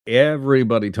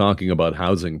Everybody talking about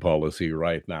housing policy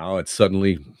right now. It's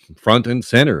suddenly front and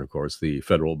center. Of course, the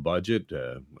federal budget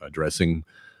addressing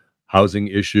housing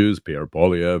issues. Pierre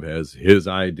Poilievre has his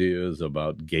ideas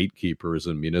about gatekeepers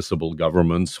and municipal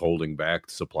governments holding back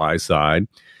the supply side.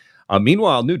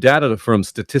 Meanwhile, new data from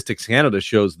Statistics Canada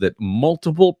shows that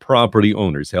multiple property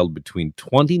owners held between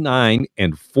 29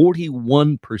 and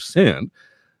 41%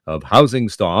 of housing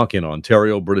stock in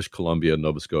Ontario, British Columbia,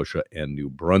 Nova Scotia, and New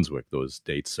Brunswick. Those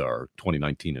dates are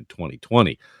 2019 and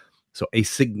 2020. So a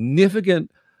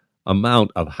significant amount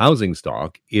of housing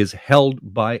stock is held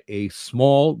by a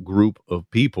small group of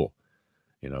people.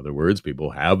 In other words, people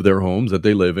have their homes that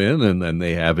they live in, and then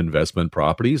they have investment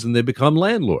properties, and they become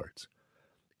landlords.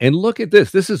 And look at this.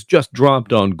 This is just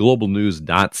dropped on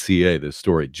globalnews.ca, this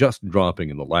story just dropping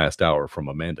in the last hour from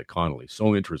Amanda Connolly.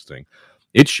 So interesting.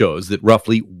 It shows that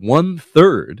roughly one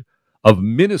third of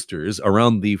ministers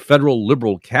around the federal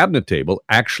Liberal cabinet table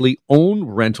actually own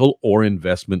rental or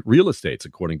investment real estates,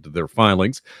 according to their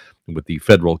filings with the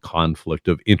Federal Conflict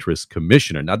of Interest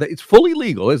Commissioner. Now, it's fully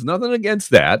legal. There's nothing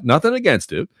against that, nothing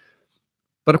against it.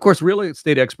 But of course, real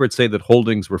estate experts say that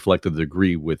holdings reflect the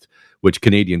degree with which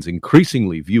Canadians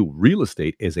increasingly view real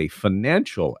estate as a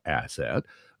financial asset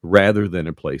rather than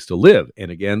a place to live. And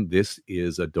again, this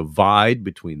is a divide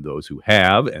between those who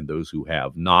have and those who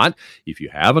have not. If you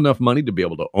have enough money to be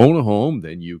able to own a home,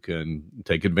 then you can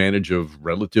take advantage of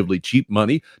relatively cheap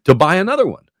money to buy another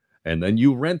one. And then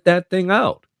you rent that thing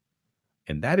out.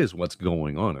 And that is what's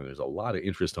going on. And there's a lot of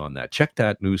interest on that. Check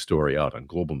that news story out on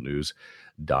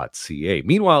globalnews.ca.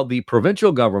 Meanwhile, the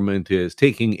provincial government is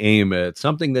taking aim at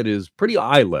something that is pretty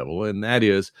eye level, and that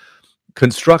is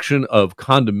construction of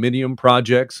condominium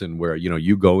projects, and where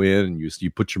you go in and you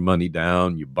put your money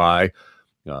down, you buy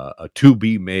a to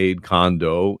be made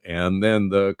condo, and then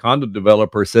the condo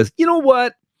developer says, you know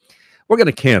what? We're going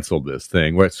to cancel this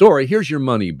thing. We're sorry, here's your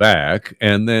money back,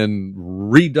 and then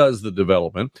redoes the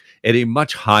development at a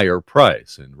much higher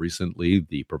price. And recently,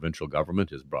 the provincial government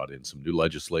has brought in some new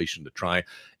legislation to try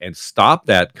and stop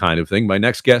that kind of thing. My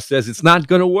next guest says it's not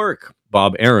going to work.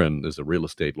 Bob Aaron is a real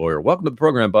estate lawyer. Welcome to the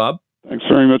program, Bob. Thanks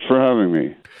very much for having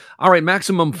me. All right,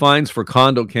 maximum fines for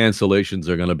condo cancellations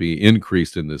are going to be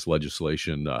increased in this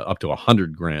legislation up to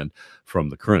 $100,000 from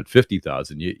the current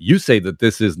 $50,000. You say that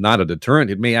this is not a deterrent;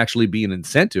 it may actually be an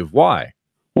incentive. Why?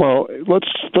 Well, let's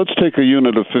take a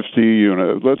unit of 50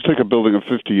 units. Let's take a building of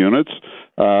 50 units.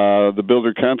 The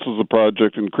builder cancels the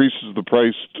project, increases the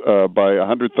price by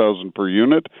 $100,000 per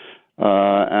unit,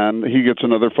 and he gets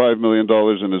another $5 million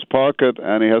in his pocket,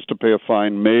 and he has to pay a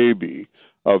fine maybe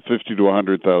of $50,000 to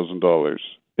 $100,000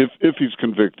 if he's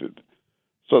convicted.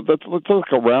 So that's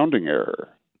like a rounding error.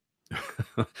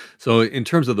 So in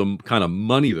terms of the kind of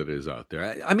money that is out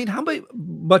there, I mean, how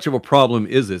much of a problem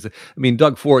is this? I mean,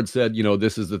 Doug Ford said,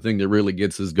 this is the thing that really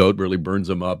gets his goat, really burns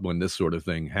him up when this sort of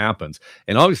thing happens.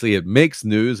 And obviously it makes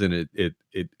news and it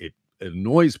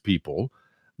annoys people.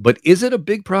 But is it a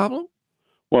big problem?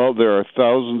 Well, there are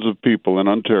thousands of people in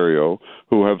Ontario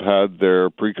who have had their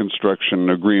pre-construction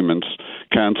agreements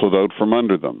canceled out from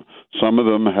under them. Some of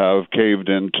them have caved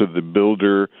into the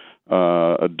builder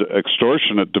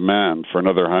extortionate demand for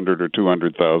another 100 or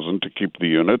 200,000 to keep the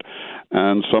unit,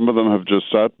 and some of them have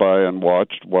just sat by and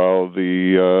watched while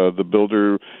the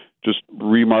builder just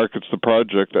remarkets the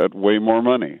project at way more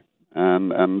money,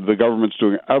 and the government's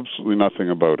doing absolutely nothing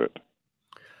about it.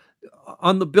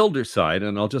 On the builder side,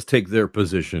 and I'll just take their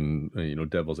position,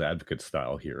 devil's advocate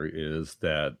style here, is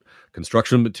that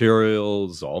construction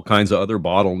materials, all kinds of other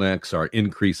bottlenecks are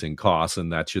increasing costs,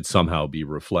 and that should somehow be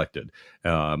reflected,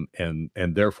 and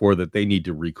therefore that they need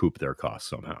to recoup their costs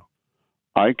somehow.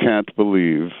 I can't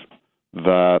believe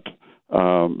that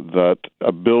that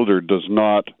a builder does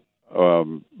not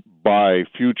buy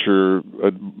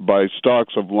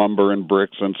stocks of lumber and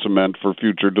bricks and cement for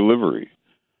future delivery.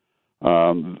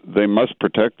 They must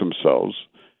protect themselves.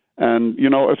 And,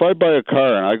 if I buy a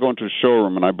car and I go into a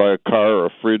showroom and I buy a car or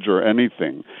a fridge or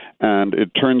anything, and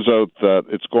it turns out that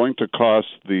it's going to cost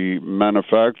the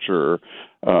manufacturer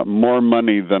more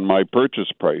money than my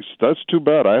purchase price, that's too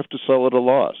bad. I have to sell at a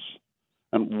loss.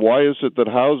 And why is it that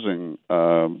housing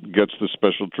gets the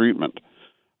special treatment?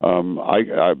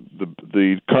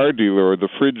 The car dealer or the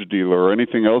fridge dealer or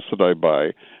anything else that I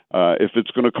buy, if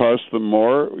it's going to cost them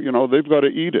more, they've got to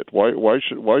eat it. Why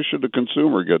should the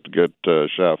consumer get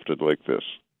shafted like this?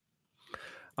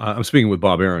 I'm speaking with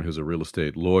Bob Aaron, who's a real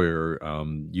estate lawyer.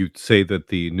 You say that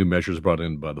the new measures brought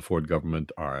in by the Ford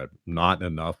government are not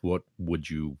enough. What would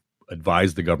you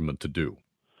advise the government to do?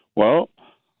 Well,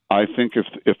 I think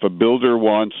if a builder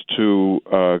wants to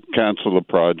cancel a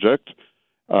project,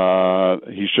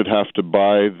 he should have to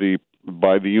buy the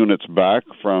buy the units back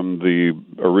from the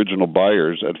original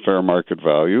buyers at fair market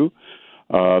value.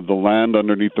 The land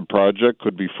underneath the project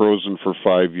could be frozen for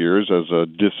 5 years as a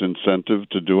disincentive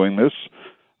to doing this.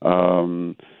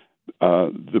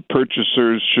 The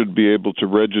purchasers should be able to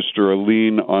register a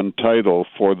lien on title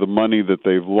for the money that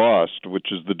they've lost,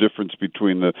 which is the difference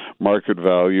between the market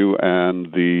value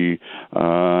and the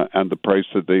price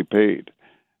that they paid.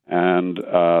 And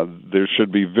there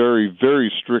should be very, very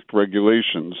strict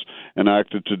regulations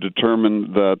enacted to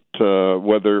determine that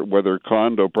whether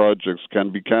condo projects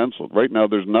can be canceled. Right now,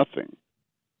 there's nothing.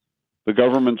 The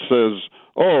government says,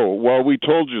 "Oh, well, we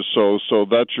told you so, so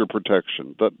that's your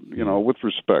protection." That, with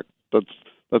respect,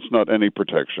 that's not any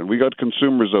protection. We got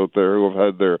consumers out there who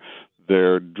have had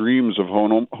their dreams of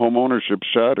home ownership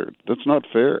shattered. That's not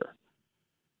fair.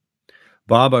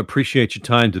 Bob, I appreciate your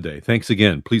time today. Thanks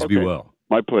again. Please be well.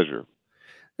 My pleasure.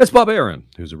 That's Bob Aaron,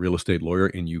 who's a real estate lawyer,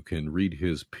 and you can read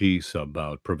his piece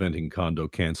about preventing condo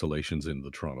cancellations in the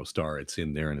Toronto Star. It's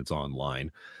in there and it's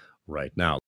online right now.